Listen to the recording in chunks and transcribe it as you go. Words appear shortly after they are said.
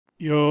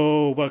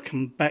Yo,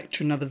 welcome back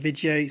to another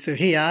video. So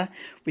here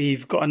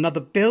we've got another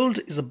build.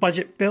 It's a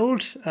budget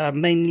build,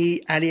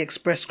 mainly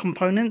AliExpress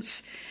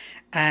components,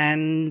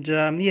 and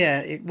yeah,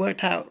 it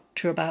worked out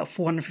to about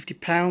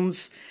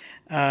 £450.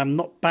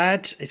 Not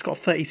bad. It's got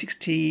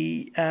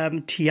 3060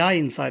 Ti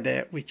inside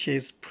there, which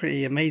is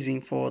pretty amazing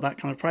for that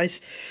kind of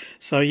price.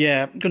 So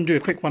yeah, I'm gonna do a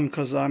quick one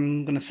because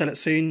I'm gonna sell it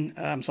soon.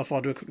 So I thought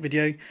I'd do a quick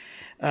video.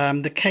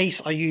 The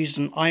case I used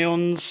an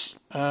Ionz,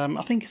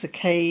 I think it's a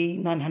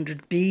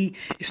K900B.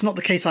 It's not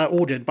the case I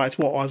ordered, but it's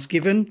what I was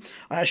given.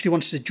 I actually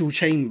wanted a dual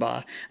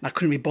chamber, and I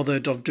couldn't be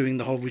bothered of doing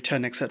the whole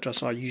return, etc.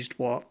 So I used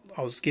what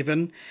I was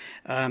given.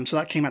 So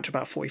that came out to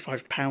about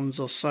 £45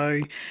 or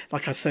so.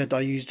 Like I said, I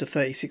used a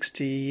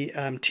 3060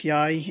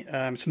 Ti.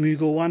 It's a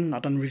Mougal one.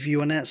 I've done a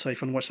review on it, so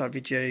if you want to watch that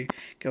video,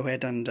 go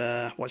ahead and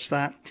watch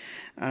that.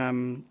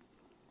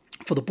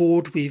 For the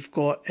board, we've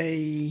got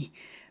a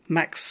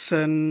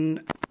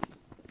Maxsun.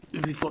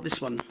 We've got this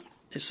one.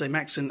 It's a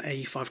Maxsun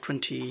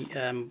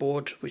A520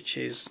 board, which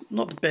is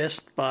not the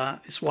best,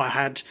 but it's what I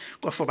had.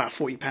 Got for about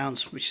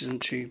 £40, which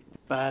isn't too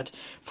bad.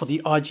 For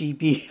the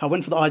RGB, I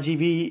went for the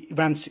RGB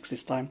RAM sticks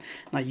this time,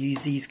 and I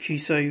used these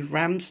Cuso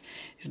RAMs.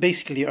 It's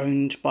basically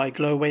owned by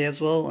Glowaway as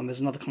well, and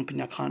there's another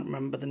company I can't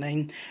remember the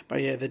name,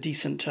 but yeah, they're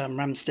decent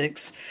RAM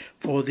sticks.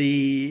 For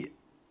the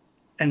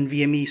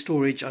NVMe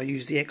storage, I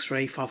use the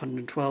Xray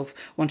 512.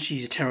 Want to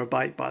use a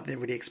terabyte, but they're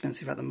really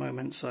expensive at the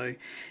moment, so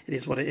it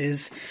is what it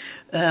is.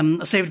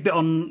 I saved a bit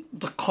on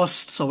the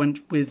cost, so I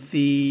went with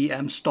the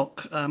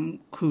stock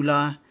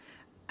cooler,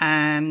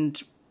 and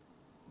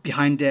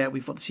behind there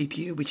we've got the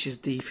CPU, which is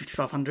the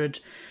 5500.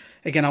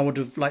 Again, I would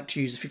have liked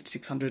to use the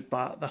 5600,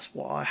 but that's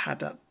what I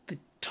had at the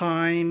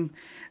time.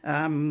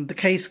 The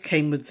case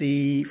came with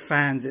the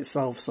fans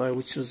itself, so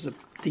which was a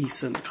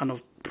decent kind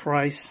of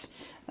price.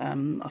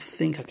 I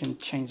think I can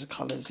change the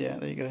colours. Yeah,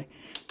 there you go.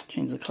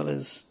 Change the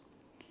colours.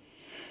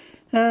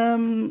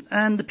 And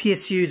the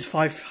PSU is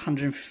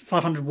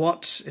 500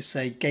 watts. It's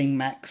a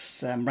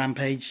Gamemax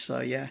Rampage. So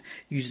yeah,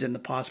 used it in the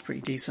past,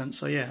 pretty decent.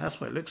 So yeah, that's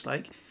what it looks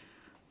like.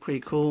 Pretty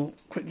cool.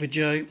 Quick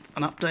video,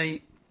 an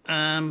update.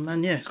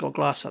 And yeah, it's got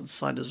glass at the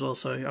side as well.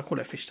 So I call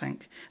it a fish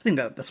tank. I think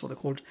that's what they're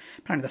called.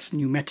 Apparently that's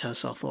new meta.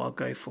 So I thought I'd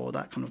go for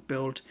that kind of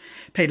build.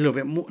 Paid a little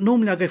bit more.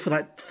 Normally I go for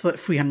that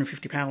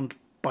 £350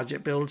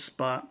 budget builds,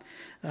 but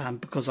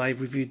because I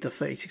reviewed the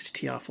 3060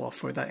 Ti, I thought I'll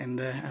throw that in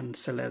there and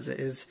sell it as it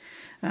is.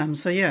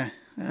 So yeah,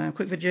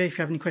 quick video. If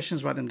you have any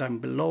questions, write them down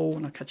below,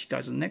 and I'll catch you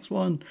guys in the next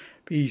one.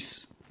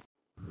 Peace.